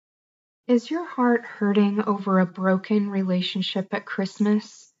Is your heart hurting over a broken relationship at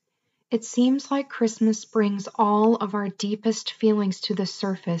Christmas? It seems like Christmas brings all of our deepest feelings to the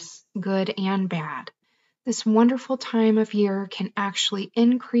surface, good and bad. This wonderful time of year can actually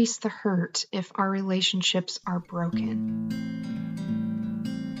increase the hurt if our relationships are broken.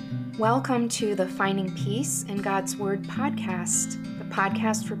 Welcome to the Finding Peace in God's Word podcast, the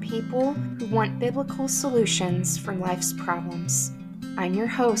podcast for people who want biblical solutions for life's problems. I'm your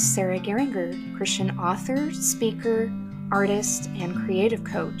host, Sarah Geringer, Christian author, speaker, artist, and creative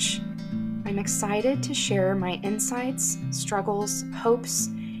coach. I'm excited to share my insights, struggles, hopes,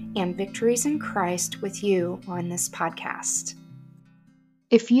 and victories in Christ with you on this podcast.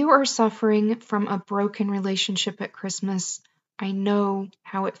 If you are suffering from a broken relationship at Christmas, I know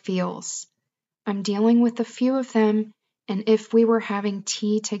how it feels. I'm dealing with a few of them, and if we were having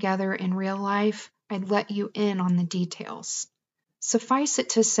tea together in real life, I'd let you in on the details. Suffice it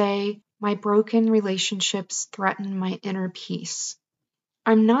to say, my broken relationships threaten my inner peace.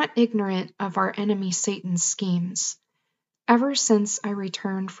 I'm not ignorant of our enemy Satan's schemes. Ever since I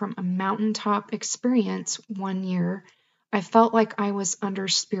returned from a mountaintop experience one year, I felt like I was under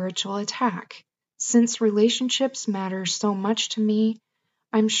spiritual attack. Since relationships matter so much to me,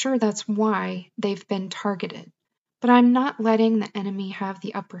 I'm sure that's why they've been targeted. But I'm not letting the enemy have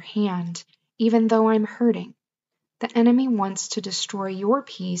the upper hand, even though I'm hurting. The enemy wants to destroy your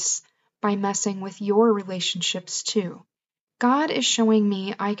peace by messing with your relationships too. God is showing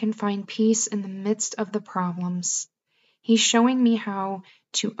me I can find peace in the midst of the problems. He's showing me how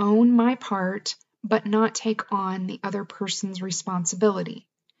to own my part, but not take on the other person's responsibility.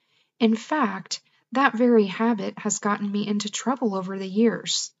 In fact, that very habit has gotten me into trouble over the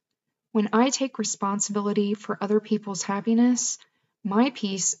years. When I take responsibility for other people's happiness, my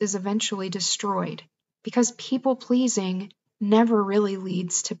peace is eventually destroyed, because people-pleasing never really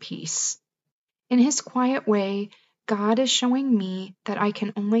leads to peace. In His quiet way, God is showing me that I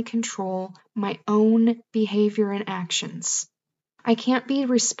can only control my own behavior and actions. I can't be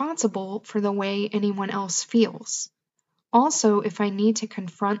responsible for the way anyone else feels. Also, if I need to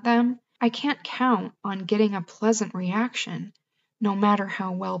confront them, I can't count on getting a pleasant reaction, no matter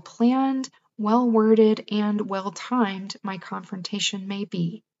how well-planned, well-worded, and well-timed my confrontation may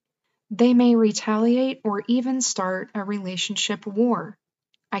be. They may retaliate or even start a relationship war.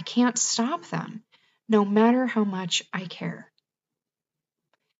 I can't stop them, no matter how much I care.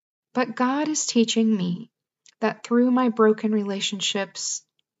 But God is teaching me that though my broken relationships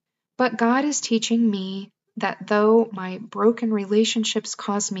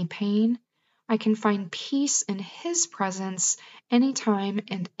cause me pain, I can find peace in His presence anytime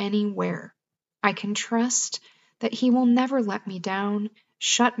and anywhere. I can trust that He will never let me down,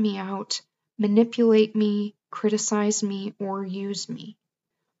 shut me out, manipulate me, criticize me, or use me.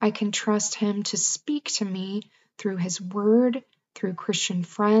 I can trust Him to speak to me through His Word, through Christian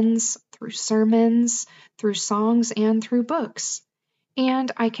friends, through sermons, through songs, and through books.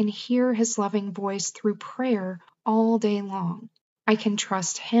 And I can hear His loving voice through prayer all day long. I can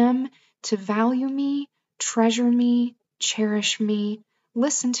trust Him to value me, treasure me, cherish me,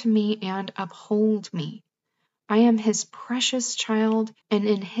 listen to me, and uphold me. I am His precious child, and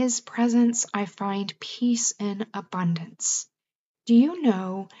in His presence I find peace in abundance. Do you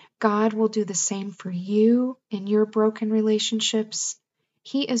know God will do the same for you in your broken relationships?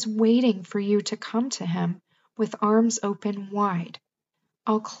 He is waiting for you to come to Him with arms open wide.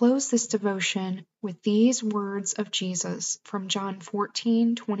 I'll close this devotion with these words of Jesus from John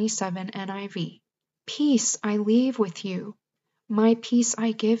 14:27 NIV. Peace I leave with you, my peace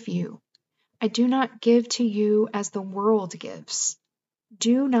I give you. I do not give to you as the world gives.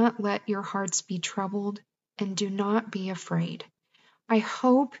 Do not let your hearts be troubled, and do not be afraid. I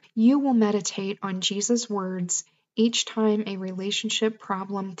hope you will meditate on Jesus' words each time a relationship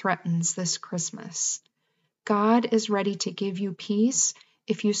problem threatens this Christmas. God is ready to give you peace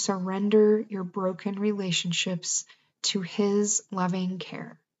if you surrender your broken relationships to His loving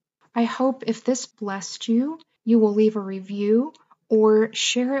care. I hope if this blessed you, you will leave a review or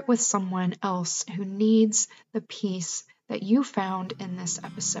share it with someone else who needs the peace that you found in this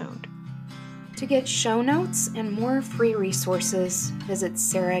episode. To get show notes and more free resources, visit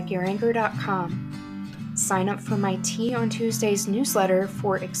sarahgeringer.com. Sign up for my Tea on Tuesdays newsletter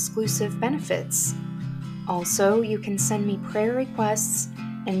for exclusive benefits. Also, you can send me prayer requests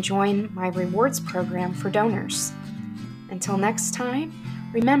and join my rewards program for donors. Until next time,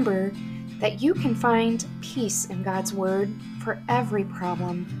 remember that you can find peace in God's Word for every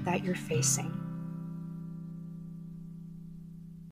problem that you're facing.